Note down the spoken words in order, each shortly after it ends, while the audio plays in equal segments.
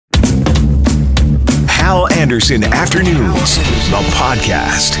Hal Anderson Afternoons, the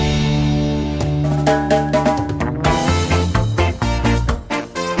podcast.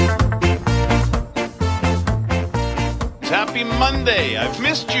 Happy Monday. I've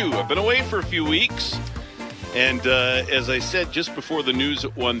missed you. I've been away for a few weeks. And as I said just before the news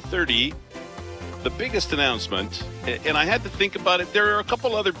at 1:30, the biggest announcement, and I had to think about it. There are a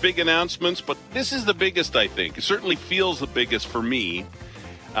couple other big announcements, but this is the biggest, I think. It certainly feels the biggest for me.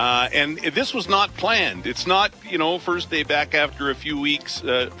 And this was not planned. It's not, first day back after a few weeks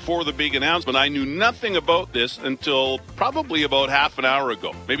for the big announcement. I knew nothing about this until probably about half an hour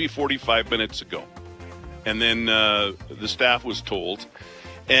ago, maybe 45 minutes ago. And then the staff was told.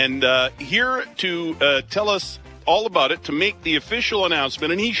 And here to tell us all about it, to make the official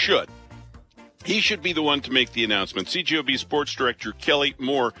announcement, and he should be the one to make the announcement. CJOB Sports Director Kelly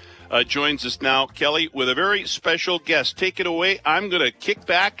Moore joins us now. Kelly, with a very special guest. Take it away. I'm going to kick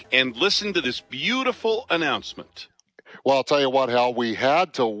back and listen to this beautiful announcement. Well, I'll tell you what, Hal, we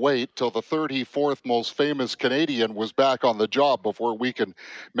had to wait till the 34th most famous Canadian was back on the job before we can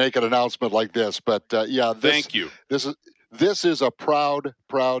make an announcement like this. But thank you. This is a proud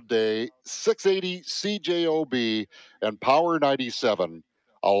day. 680 CJOB and Power 97,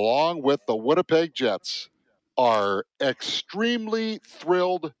 along with the Winnipeg Jets, are extremely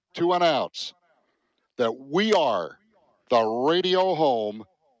thrilled to announce that we are the radio home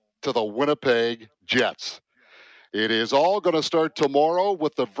to the Winnipeg Jets. It is all going to start tomorrow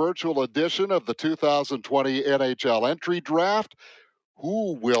with the virtual edition of the 2020 NHL entry draft.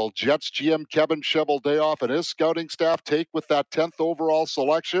 Who will Jets GM Kevin Cheveldayoff and his scouting staff take with that 10th overall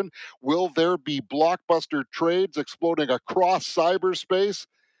selection? Will there be blockbuster trades exploding across cyberspace?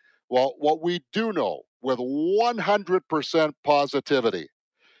 Well, what we do know with 100% positivity,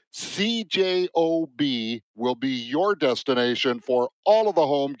 CJOB will be your destination for all of the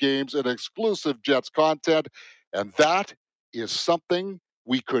home games and exclusive Jets content, and that is something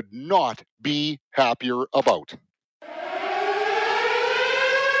we could not be happier about.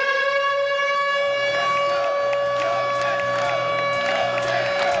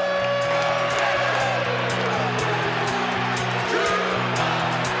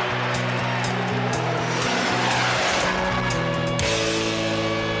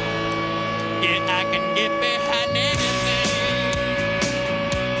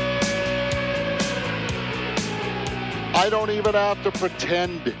 I don't even have to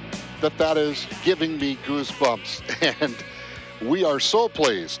pretend that is giving me goosebumps. And we are so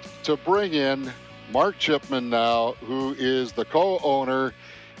pleased to bring in Mark Chipman now, who is the co-owner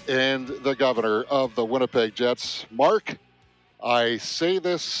and the governor of the Winnipeg Jets. Mark, I say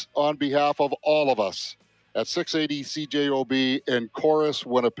this on behalf of all of us at 680 CJOB and Chorus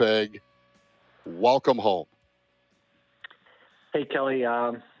Winnipeg. Welcome home. Hey, Kelly.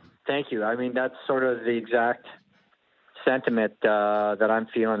 Thank you. I mean, that's sort of the exact sentiment that I'm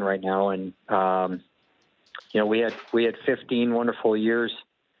feeling right now. And, we had 15 wonderful years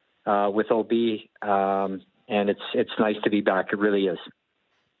with OB, and it's nice to be back. It really is.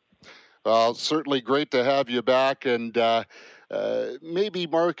 Well, certainly great to have you back. And maybe,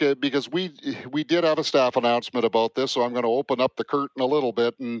 Mark, because we did have a staff announcement about this, so I'm going to open up the curtain a little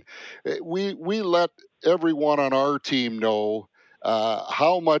bit. And we let everyone on our team know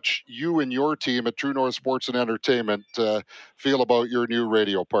how much you and your team at True North Sports and Entertainment feel about your new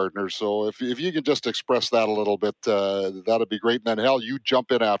radio partner. So if you can just express that a little bit, that'd be great. And then, Hal, you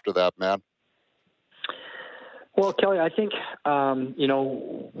jump in after that, man. Well, Kelly, I think,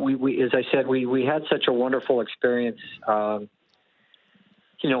 we as I said, we had such a wonderful experience, for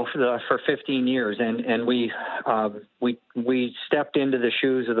 15 years. And we stepped into the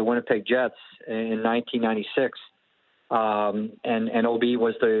shoes of the Winnipeg Jets in 1996. And OB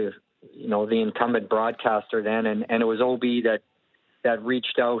was the incumbent broadcaster then. And it was OB that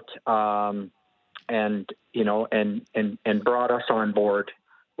reached out, and brought us on board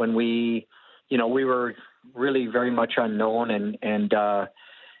when we were really very much unknown, and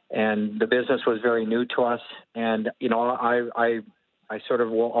the business was very new to us. And I sort of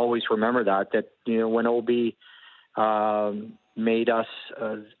will always remember that when OB made us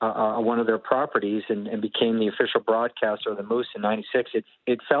one of their properties and became the official broadcaster of the Moose in '96,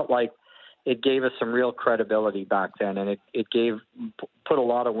 it felt like it gave us some real credibility back then, and it put a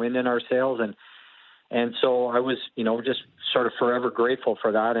lot of wind in our sails, and so I was just sort of forever grateful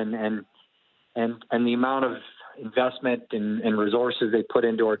for that, and the amount of investment and resources they put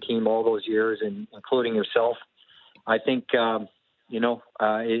into our team all those years, and including yourself, I think it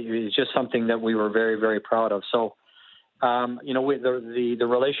was just something that we were very, very proud of. So the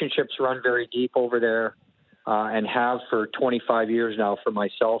relationships run very deep over there, and have for 25 years now for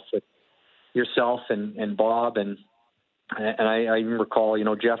myself yourself and Bob and I even recall,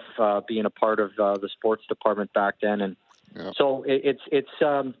 Jeff being a part of the sports department back then, and so it's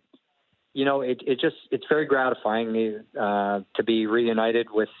very gratifying to be reunited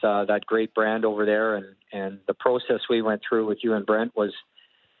with that great brand over there, and the process we went through with you and Brent was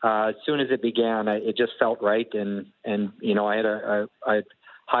as soon as it began, it just felt right, and I had a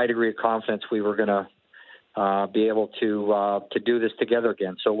high degree of confidence we were going to be able to do this together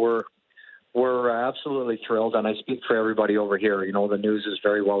again. So we're absolutely thrilled, and I speak for everybody over here. The news is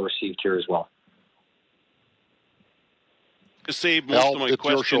very well received here as well. Save most of my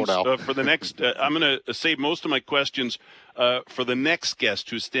questions for the next. I'm going to save most of my questions for the next guest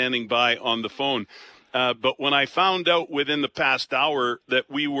who's standing by on the phone. But when I found out within the past hour that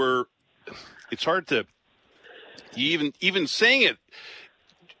we were, it's hard to even saying it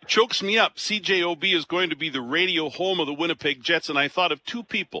chokes me up. CJOB is going to be the radio home of the Winnipeg Jets, and I thought of two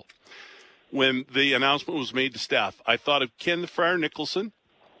people when the announcement was made to staff. I thought of Ken the Friar Nicholson,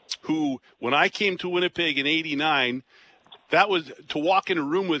 who, when I came to Winnipeg in '89. That was, to walk in a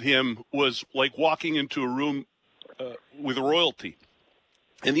room with him was like walking into a room with royalty.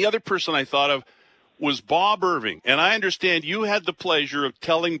 And the other person I thought of was Bob Irving. And I understand you had the pleasure of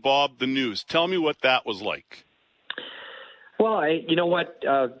telling Bob the news. Tell me what that was like. Well, you know what?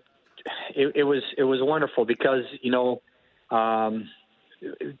 It was wonderful because, to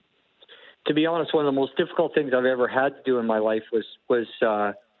be honest, one of the most difficult things I've ever had to do in my life was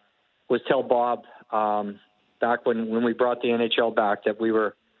tell Bob, back when we brought the NHL back, that we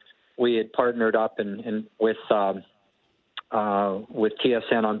had partnered up and with TSN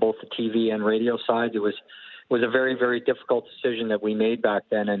on both the TV and radio side. It was a very, very difficult decision that we made back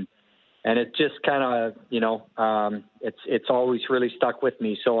then, and it just kind of it's always really stuck with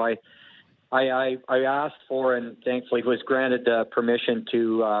me. So I asked for, and thankfully was granted permission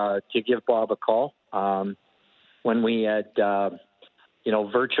to give Bob a call when we had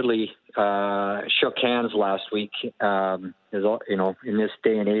virtually shook hands last week. In this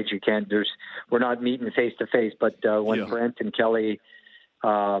day and age, we're not meeting face to face, but when Brent and Kelly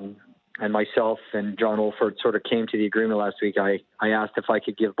and myself and John Olford sort of came to the agreement last week, I asked if I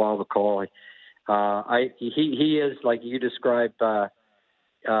could give Bob a call. He is, like you described, Friar.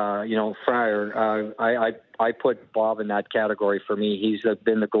 I put Bob in that category. For me, he's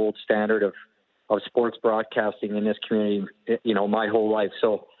been the gold standard of sports broadcasting in this community, my whole life.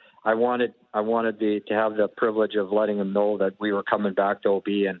 So I wanted to have the privilege of letting him know that we were coming back to OB,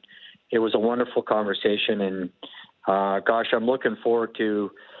 and it was a wonderful conversation. And I'm looking forward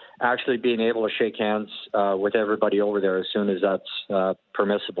to actually being able to shake hands with everybody over there as soon as that's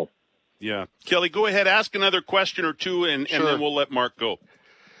permissible. Yeah, Kelly, go ahead, ask another question or two, and then we'll let Mark go.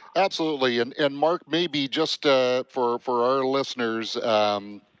 Absolutely, and Mark, maybe just for our listeners.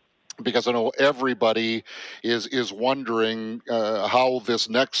 Because I know everybody is wondering how this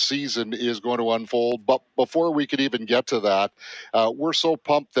next season is going to unfold. But before we could even get to that, we're so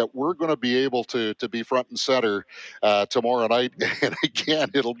pumped that we're going to be able to be front and center tomorrow night. And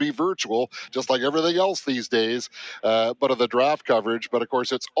again, it'll be virtual, just like everything else these days, but of the draft coverage. But of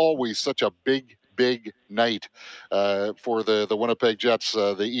course, it's always such a big night for the Winnipeg Jets,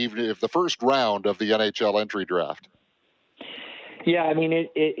 the first round of the NHL entry draft. Yeah, I mean,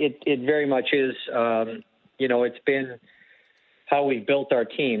 it very much is. It's been how we built our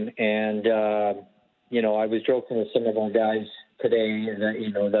team, and I was joking with some of our guys today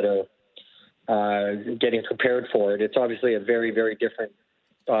that are getting prepared for it. It's obviously a very, very different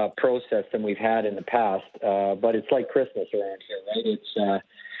process than we've had in the past, but it's like Christmas around here, right?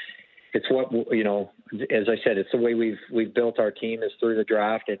 It's what as I said, it's the way we've built our team is through the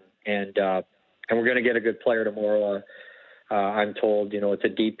draft, and we're going to get a good player tomorrow. I'm told, it's a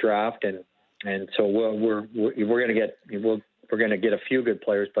deep draft, and so we're going to get a few good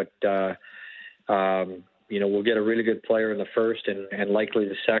players, but we'll get a really good player in the first and likely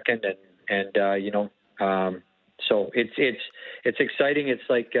the second, so it's exciting. It's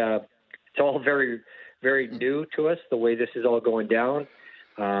like it's all very, very new to us, the way this is all going down,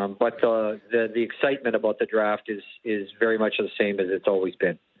 but the excitement about the draft is very much the same as it's always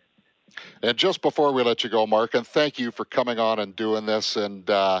been. And just before we let you go, Mark, and thank you for coming on and doing this. And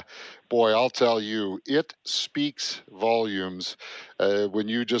boy, I'll tell you, it speaks volumes when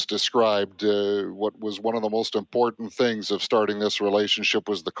you just described what was one of the most important things of starting this relationship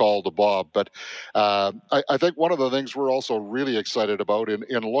was the call to Bob. But I think one of the things we're also really excited about in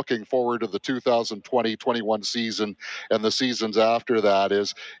looking forward to the 2020-21 season and the seasons after that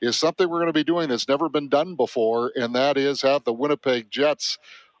is something we're going to be doing that's never been done before, and that is have the Winnipeg Jets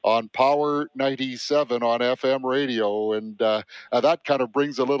on Power 97 on FM radio. And that kind of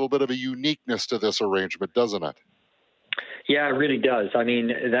brings a little bit of a uniqueness to this arrangement, doesn't it? Yeah, it really does. I mean,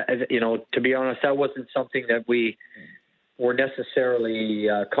 to be honest, that wasn't something that we were necessarily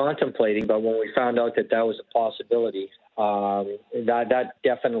contemplating, but when we found out that was a possibility, that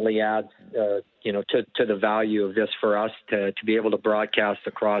definitely adds, to the value of this for us to be able to broadcast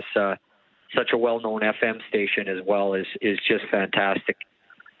across such a well-known FM station as well is just fantastic.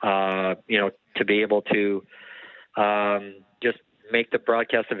 To be able to just make the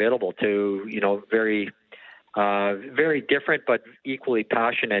broadcast available to, very different but equally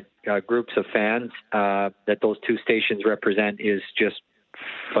passionate groups of fans that those two stations represent is just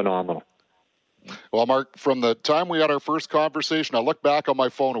phenomenal. Well, Mark, from the time we had our first conversation, I look back on my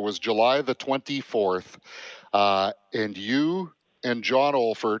phone, it was July the 24th, and you and John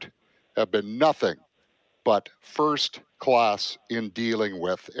Olfert have been nothing but first class in dealing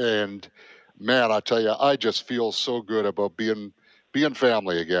with. And man, I tell you, I just feel so good about being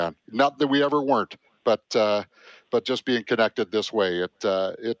family again. Not that we ever weren't, but just being connected this way,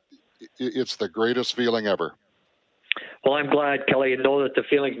 it's the greatest feeling ever. Well, I'm glad, Kelly, and know that the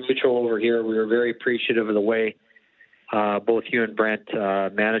feeling's mutual over here. We were very appreciative of the way both you and Brent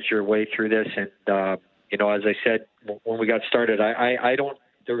managed your way through this. And, as I said, when we got started,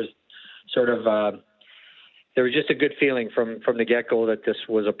 there was just a good feeling from the get-go that this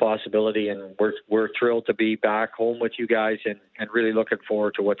was a possibility, and we're thrilled to be back home with you guys and really looking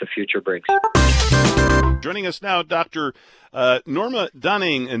forward to what the future brings. Joining us now, Dr. Norma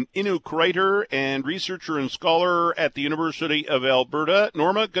Dunning, an Inuk writer and researcher and scholar at the University of Alberta.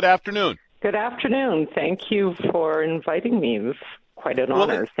 Norma, good afternoon. Good afternoon. Thank you for inviting me. It was quite an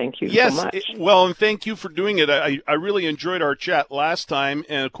honor. Thank you so much. And thank you for doing it. I really enjoyed our chat last time.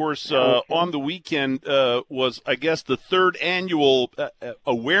 And, of course, on the weekend was, I guess, the third annual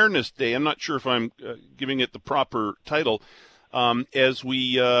Awareness Day. I'm not sure if I'm giving it the proper title. As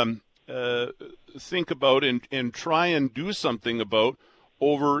we think about and try and do something about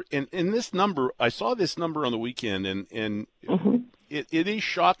over in this number. I saw this number on the weekend, and mm-hmm. it is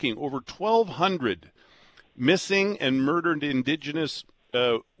shocking. Over 1,200 missing and murdered Indigenous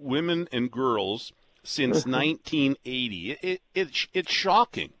women and girls since mm-hmm. 1980. It's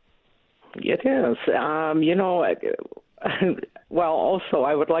shocking. It is. Well, also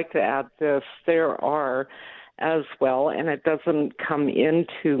I would like to add this. There are as well, and it doesn't come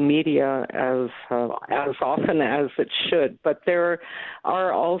into media as often as it should, but there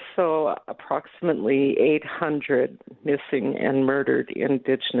are also approximately 800 missing and murdered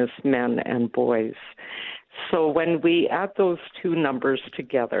Indigenous men and boys. So when we add those two numbers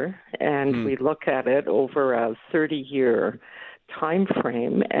together and we look at it over a 30-year time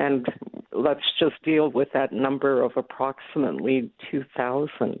frame, and let's just deal with that number of approximately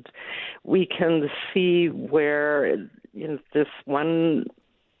 2,000, we can see where this one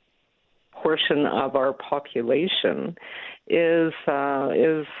portion of our population is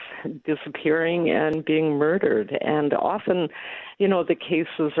disappearing and being murdered. And often, the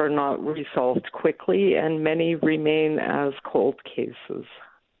cases are not resolved quickly, and many remain as cold cases.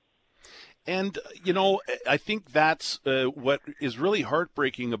 And, I think that's what is really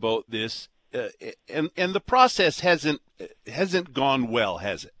heartbreaking about this. And the process hasn't gone well,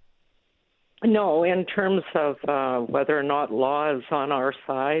 has it? No, in terms of whether or not law is on our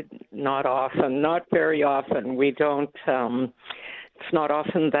side, not often, not very often. We don't. It's not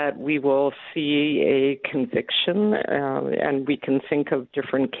often that we will see a conviction, and we can think of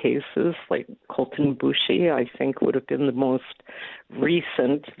different cases like Colton Boushie, I think, would have been the most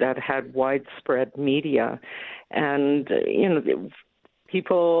recent that had widespread media. And,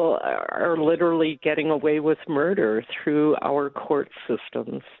 people are literally getting away with murder through our court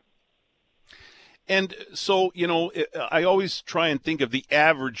systems. And so, I always try and think of the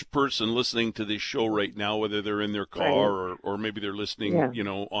average person listening to this show right now, whether they're in their car or maybe they're listening,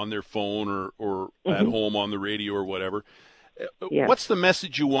 on their phone or at home on the radio or whatever. Yeah. What's the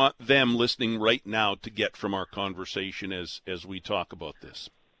message you want them listening right now to get from our conversation as we talk about this?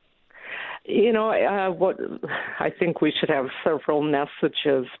 What I think we should have several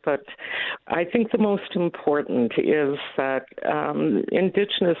messages, but I think the most important is that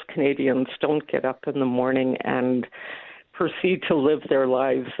Indigenous Canadians don't get up in the morning and proceed to live their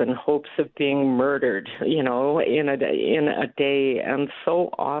lives in hopes of being murdered, in a day. And so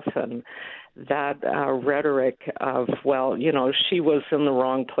often that rhetoric of, well, she was in the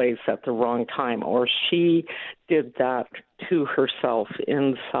wrong place at the wrong time, or she did that to herself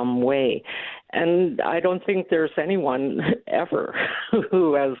in some way. And I don't think there's anyone ever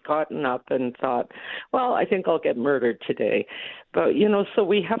who has gotten up and thought, well, I think I'll get murdered today. But, so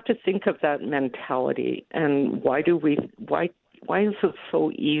we have to think of that mentality. And why is it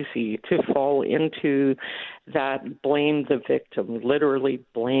so easy to fall into that blame the victim, literally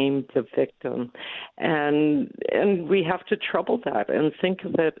blame the victim? And we have to trouble that and think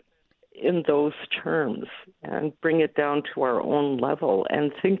of it in those terms and bring it down to our own level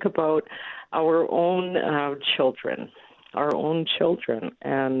and think about our own children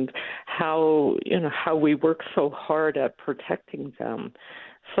and how we work so hard at protecting them.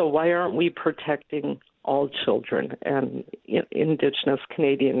 So why aren't we protecting all children and Indigenous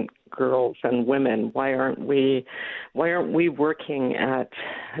Canadian girls and women? Why aren't we working at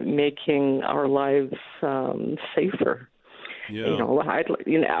making our lives safer? Yeah.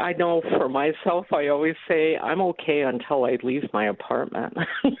 I know for myself, I always say I'm okay until I leave my apartment.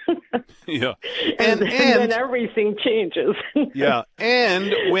 Yeah. And then everything changes. Yeah.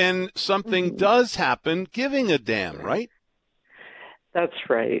 And when something does happen, giving a damn, right? That's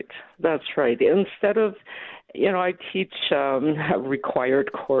right. Instead of, I teach a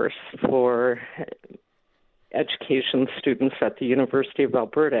required course for education students at the University of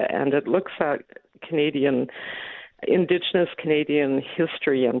Alberta, and it looks at Indigenous Canadian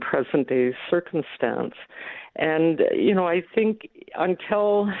history and present-day circumstance. And, I think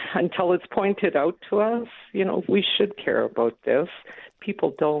until it's pointed out to us, we should care about this.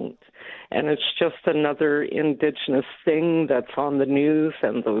 People don't. And it's just another Indigenous thing that's on the news,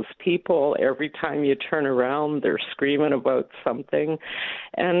 and those people, every time you turn around, they're screaming about something.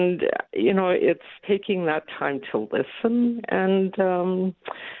 And, it's taking that time to listen and,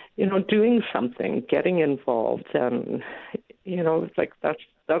 doing something, getting involved. And,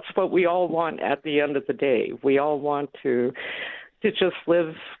 that's what we all want at the end of the day. We all want to just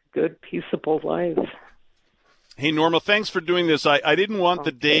live good, peaceable lives. Hey, Norma, thanks for doing this. I didn't want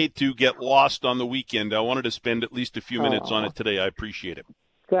the day to get lost on the weekend. I wanted to spend at least a few minutes on it today. I appreciate it.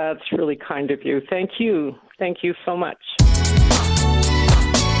 That's really kind of you. Thank you. Thank you so much.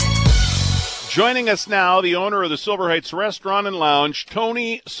 Joining us now, the owner of the Silver Heights Restaurant and Lounge,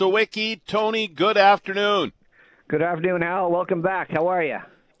 Tony Sawicki. Tony, good afternoon. Good afternoon, Hal. Welcome back. How are you?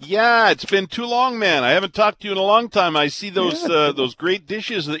 Yeah, it's been too long, man. I haven't talked to you in a long time. I see those great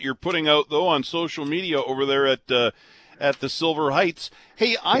dishes that you're putting out, though, on social media over there at the Silver Heights.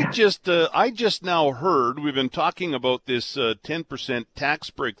 Hey, I just now heard, we've been talking about this 10%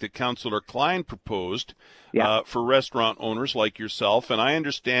 tax break that Councillor Klein proposed for restaurant owners like yourself, and I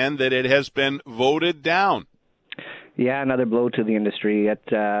understand that it has been voted down. Yeah, another blow to the industry.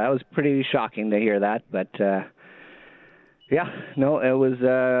 That was pretty shocking to hear that, but yeah, no, it was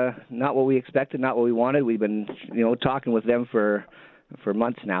not what we expected, not what we wanted. We've been, talking with them for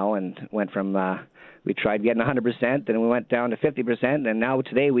months now, and went from we tried getting 100%, then we went down to 50%, and now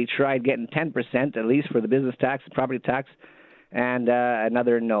today we tried getting 10%, at least for the business tax, property tax, and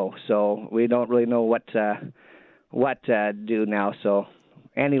another no. So we don't really know what to do now. So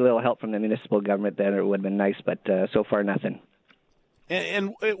any little help from the municipal government there would have been nice, but so far nothing.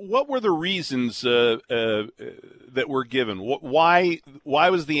 And what were the reasons that were given? Why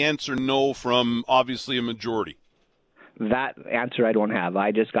was the answer no from obviously a majority? That answer I don't have.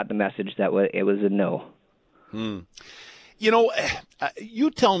 I just got the message that it was a no. You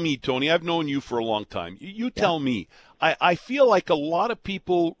tell me, Tony. I've known you for a long time. You tell me. I feel like a lot of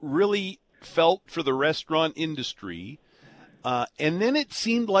people really felt for the restaurant industry, and then it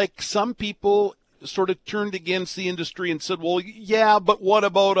seemed like some people sort of turned against the industry and said, well, yeah, but what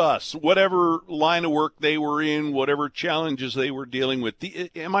about us? Whatever line of work they were in, whatever challenges they were dealing with.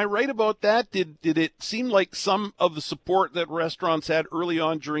 Am I right about that? Did it seem like some of the support that restaurants had early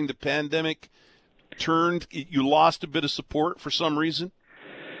on during the pandemic you lost a bit of support for some reason?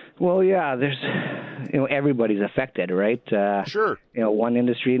 Well, yeah, there's, everybody's affected, right? Sure. One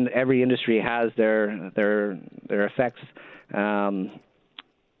industry, every industry has their effects.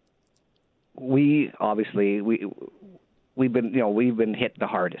 We've been hit the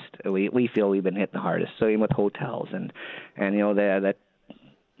hardest. We feel we've been hit the hardest. So even with hotels and that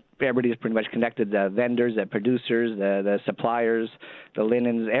everybody's pretty much connected. The vendors, the producers, the suppliers, the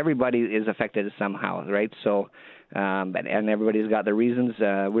linens. Everybody is affected somehow, right? So, and everybody's got their reasons.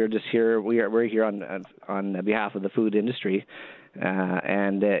 We're just here. We're here on behalf of the food industry,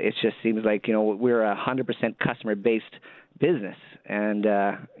 and it just seems like we're 100% customer-based business, and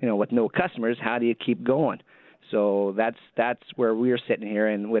with no customers, how do you keep going? So that's where we're sitting here,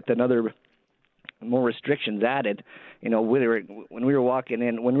 and with another more restrictions added, when we were walking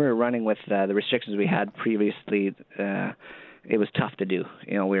in, when we were running with the restrictions we had previously, it was tough to do.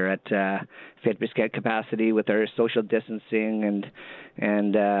 We were at 50% capacity with our social distancing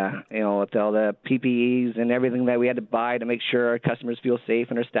and with all the PPEs and everything that we had to buy to make sure our customers feel safe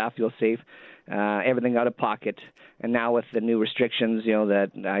and our staff feel safe. Everything out of pocket. And now with the new restrictions,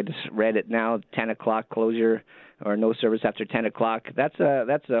 that I just read it now, 10 o'clock closure or no service after 10 o'clock. That's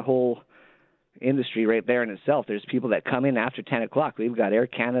a whole industry right there in itself. There's people that come in after 10 o'clock. We've got Air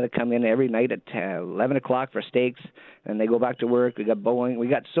Canada come in every night at 11 o'clock for steaks, and they go back to work. We got Boeing. We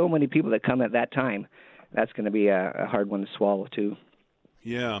got so many people that come at that time. That's going to be a hard one to swallow, too.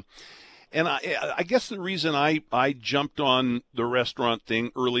 Yeah. And I guess the reason I jumped on the restaurant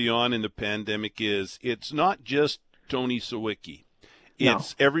thing early on in the pandemic is it's not just Tony Sawicki.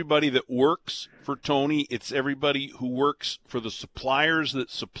 It's everybody that works for Tony. It's everybody who works for the suppliers that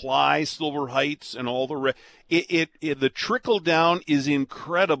supply Silver Heights and all the rest. The trickle down is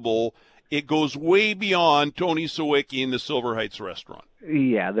incredible. It goes way beyond Tony Sawicki and the Silver Heights restaurant.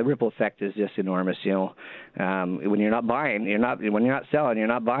 Yeah, the ripple effect is just enormous. When you're not buying, when you're not selling, you're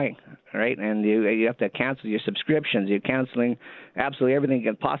not buying, right? And you have to cancel your subscriptions. You're canceling absolutely everything you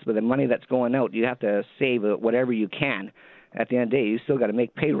can possibly. The money that's going out, you have to save whatever you can. At the end of the day, you still got to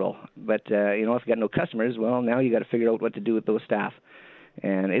make payroll. But if you got no customers, well, now you got to figure out what to do with those staff.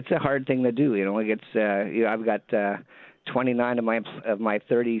 And it's a hard thing to do. I've got 29 of my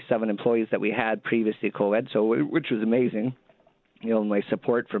 37 employees that we had previously co-ed, which was amazing. My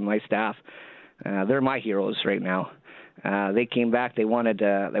support from my staff, they're my heroes right now. They came back. They wanted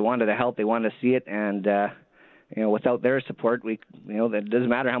to help. They wanted to see it, and without their support, it doesn't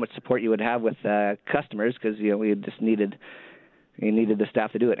matter how much support you would have with customers, because we just needed the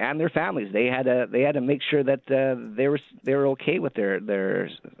staff to do it, and their families. They had to make sure that they were okay with their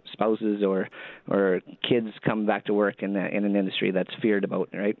spouses or kids coming back to work in an industry that's feared about,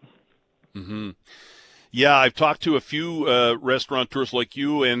 right? Mm-hmm. Yeah, I've talked to a few restaurateurs like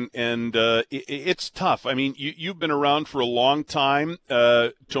you, and it's tough. I mean, you've been around for a long time.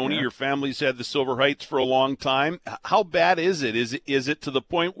 Tony, Your family's had the Silver Heights for a long time. How bad is it? Is it to the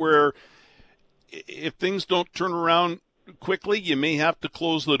point where if things don't turn around quickly, you may have to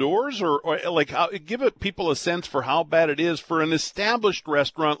close the doors, or give people a sense for how bad it is for an established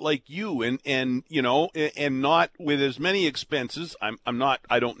restaurant like you, and not with as many expenses.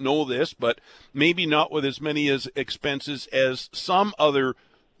 I don't know this, but maybe not with as many expenses as some other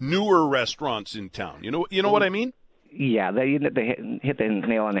newer restaurants in town. You know what I mean? Yeah, you hit the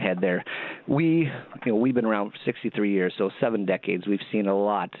nail on the head there. We've been around for 63 years, so 7 decades. We've seen a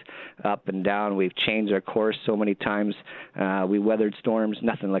lot up and down. We've changed our course so many times. We weathered storms,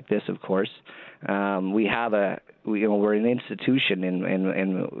 nothing like this, of course. We're an institution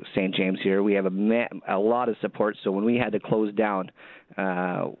in St. James here. We have a lot of support. So when we had to close down,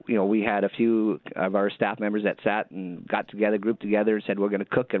 we had a few of our staff members that sat and got together, grouped together, and said, we're going to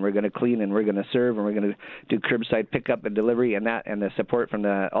cook and we're going to clean and we're going to serve and we're going to do curbside pickup and delivery, and the support from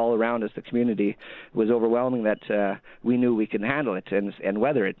all around us, the community, was overwhelming. That we knew we could handle it and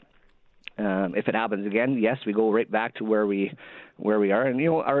weather it. If it happens again, yes, we go right back to where we are, and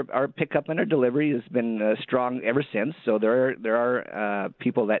our pickup and our delivery has been strong ever since. So there are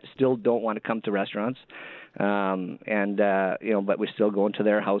people that still don't want to come to restaurants, but we're still going to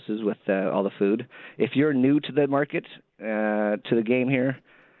their houses with all the food. If you're new to the market, to the game here,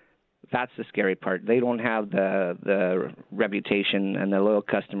 that's the scary part. They don't have the reputation and the loyal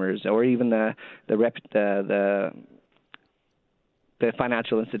customers, or even the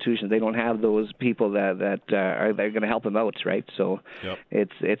financial institutions. They don't have those people that are going to help them out, right? So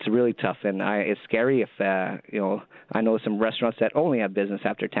It's really tough, and it's scary. If I know some restaurants that only have business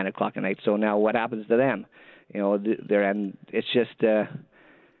after 10 o'clock at night. So now what happens to them? It's just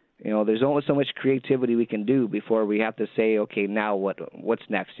there's only so much creativity we can do before we have to say, okay, now what's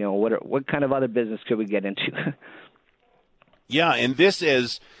next? What kind of other business could we get into? Yeah, and this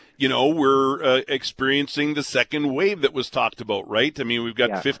is. We're experiencing the second wave that was talked about, right? I mean, we've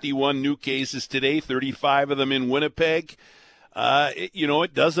got 51 new cases today, 35 of them in Winnipeg.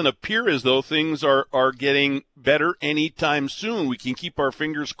 It doesn't appear as though things are getting better anytime soon. We can keep our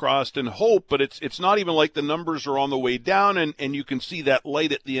fingers crossed and hope, but it's not even like the numbers are on the way down, and you can see that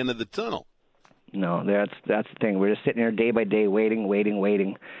light at the end of the tunnel. No, that's the thing. We're just sitting here day by day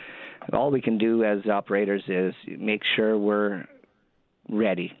waiting. All we can do as operators is make sure we're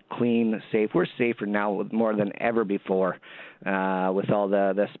ready, clean, safe. We're safer now more than ever before, with all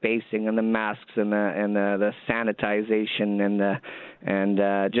the spacing and the masks and the sanitization and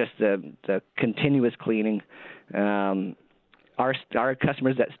just the continuous cleaning. our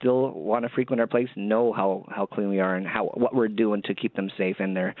customers that still want to frequent our place know how clean we are and what we're doing to keep them safe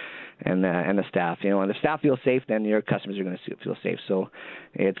and the staff. You know, when the staff feels safe, then your customers are going to feel safe. So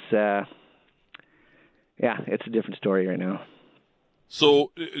it's it's a different story right now.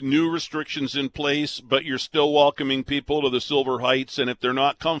 So new restrictions in place, but you're still welcoming people to the Silver Heights. And if they're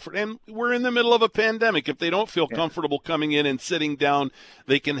not comfortable, and we're in the middle of a pandemic, if they don't feel comfortable coming in and sitting down,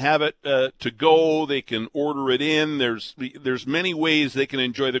 they can have it to go. They can order it in. There's many ways they can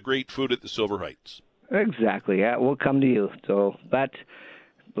enjoy the great food at the Silver Heights. Exactly. Yeah, we'll come to you. So, but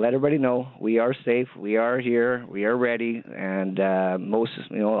let everybody know we are safe. We are here. We are ready. And most,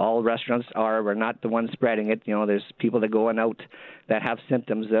 all restaurants are. We're not the ones spreading it. You know, there's people that go out that have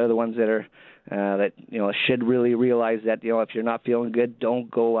symptoms. They're the ones that are should really realize that, if you're not feeling good,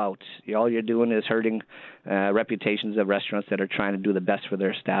 don't go out. All you're doing is hurting reputations of restaurants that are trying to do the best for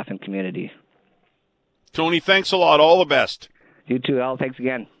their staff and community. Tony, thanks a lot. All the best. You too, Al. Thanks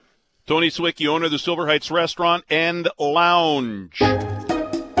again. Tony Sawicki, owner of the Silver Heights Restaurant and Lounge.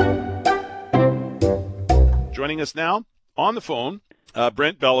 Joining us now on the phone,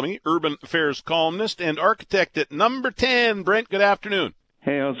 Brent Bellamy, urban affairs columnist and architect at Number 10. Brent, good afternoon.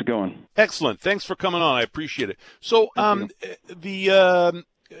 Hey, how's it going? Excellent. Thanks for coming on. I appreciate it. So the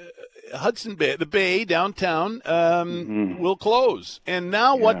Hudson Bay, the Bay downtown, will close. And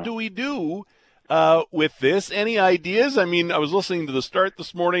now what do we do with this? Any ideas? I mean, I was listening to the start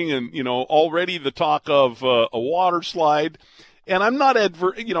this morning and, already the talk of a water slide. And I'm not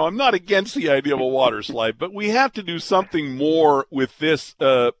I'm not against the idea of a water slide, but we have to do something more with this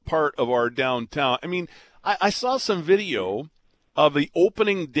part of our downtown. I mean, I saw some video of the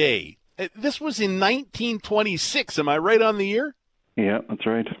opening day. This was in 1926. Am I right on the year? Yeah, that's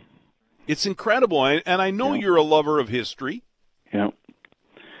right. It's incredible, and I know you're a lover of history. Yeah.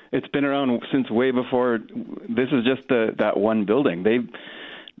 It's been around since way before. This is just that one building.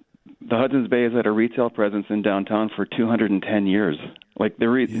 The Hudson's Bay has had a retail presence in downtown for 210 years. Like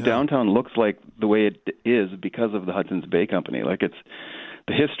downtown looks like the way it is because of the Hudson's Bay Company. Like it's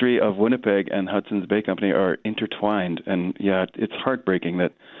the history of Winnipeg and Hudson's Bay Company are intertwined. And it's heartbreaking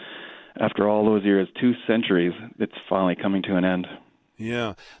that after all those years, 2 centuries, it's finally coming to an end.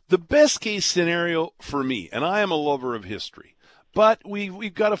 Yeah. The best case scenario for me, and I am a lover of history, but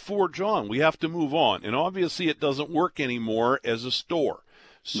we've got to forge on. We have to move on. And obviously it doesn't work anymore as a store.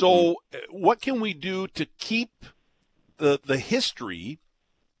 So what can we do to keep the history,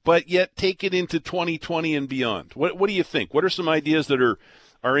 but yet take it into 2020 and beyond? What do you think? What are some ideas that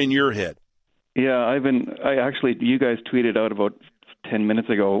are in your head? Yeah, you guys tweeted out about 10 minutes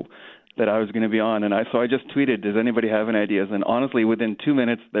ago that I was going to be on, and so I just tweeted, does anybody have any ideas? And honestly, within 2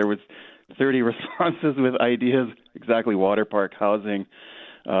 minutes, there was 30 responses with ideas, exactly water park, housing,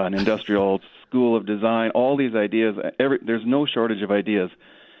 an industrial school of design, all these ideas. There's no shortage of ideas.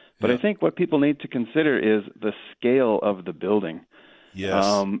 But I think what people need to consider is the scale of the building. Yes.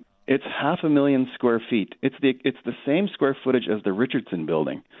 It's 500,000 square feet. It's the same square footage as the Richardson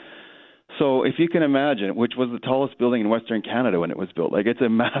building. So if you can imagine, which was the tallest building in Western Canada when it was built, like it's a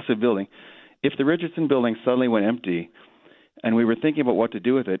massive building. If the Richardson building suddenly went empty and we were thinking about what to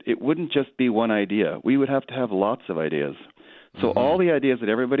do with it, it wouldn't just be one idea. We would have to have lots of ideas. So all the ideas that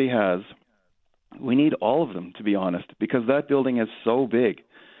everybody has, we need all of them, to be honest, because that building is so big.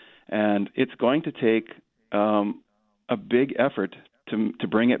 And it's going to take a big effort to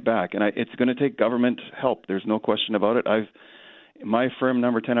bring it back. And it's going to take government help. There's no question about it. My firm,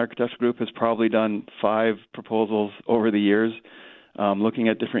 Number 10 Architecture Group, has probably done 5 proposals over the years, looking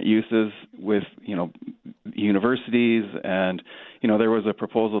at different uses with, universities. And, there was a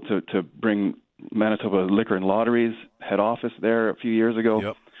proposal to bring Manitoba Liquor and Lotteries head office there a few years ago.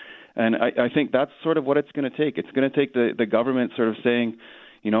 Yep. And I think that's sort of what it's going to take. It's going to take the government sort of saying,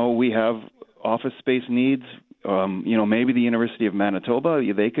 we have office space needs. Maybe the University of Manitoba,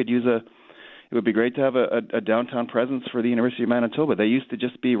 they could use it would be great to have a downtown presence for the University of Manitoba. They used to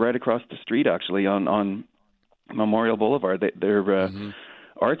just be right across the street, actually, on Memorial Boulevard. Their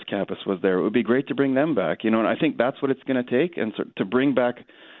arts campus was there. It would be great to bring them back, and I think that's what it's going to take, and to bring back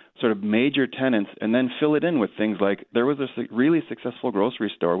sort of major tenants and then fill it in with things like there was a really successful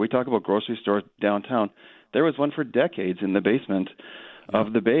grocery store. We talk about grocery stores downtown. There was one for decades in the basement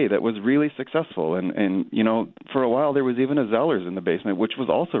of the Bay that was really successful. And for a while there was even a Zellers in the basement, which was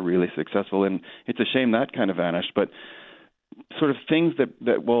also really successful. And it's a shame that kind of vanished. But sort of things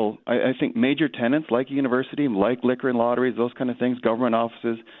that will, I think major tenants like a university, like liquor and lotteries, those kind of things, government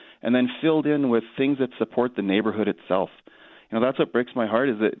offices, and then filled in with things that support the neighborhood itself. That's what breaks my heart,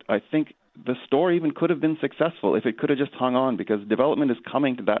 is that I think the store even could have been successful if it could have just hung on, because development is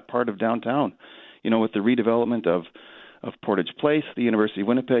coming to that part of downtown, with the redevelopment of of Portage Place. The University of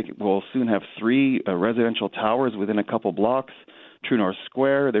Winnipeg will soon have 3 residential towers within a couple blocks. True North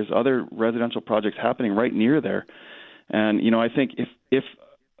Square. There's other residential projects happening right near there. And, I think if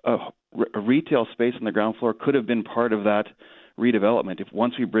a retail space on the ground floor could have been part of that redevelopment, if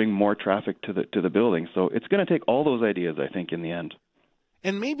once we bring more traffic to the building. So it's going to take all those ideas, I think, in the end.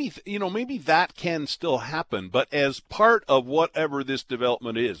 And maybe that can still happen, but as part of whatever this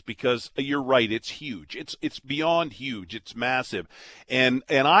development is, because you're right, it's huge. It's beyond huge. It's massive. And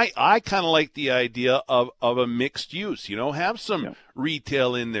I kind of like the idea of a mixed use, have some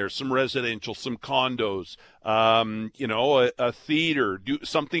retail in there, some residential, some condos, a theater, do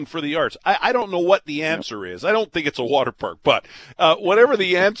something for the arts. I don't know what the answer is. I don't think it's a water park, but whatever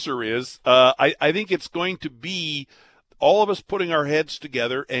the answer is, I think it's going to be all of us putting our heads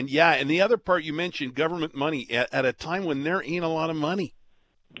together. And the other part you mentioned, government money at a time when there ain't a lot of money.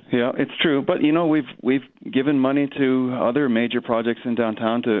 Yeah, it's true. But, we've given money to other major projects in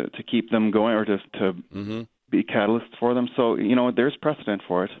downtown to keep them going or to be catalysts for them. So, there's precedent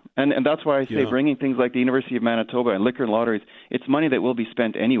for it. And that's why I say bringing things like the University of Manitoba and liquor and lotteries, it's money that will be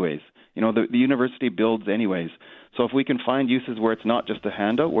spent anyways. The university builds anyways. So if we can find uses where it's not just a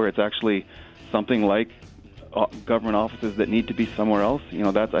handout, where it's actually something like government offices that need to be somewhere else,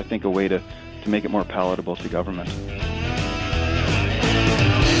 that's, I think, a way to make it more palatable to government.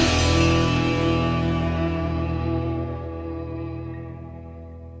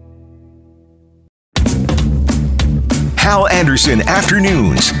 Hal Anderson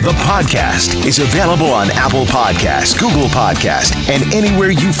Afternoons, the podcast, is available on Apple Podcasts, Google Podcasts, and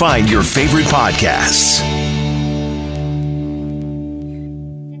anywhere you find your favorite podcasts.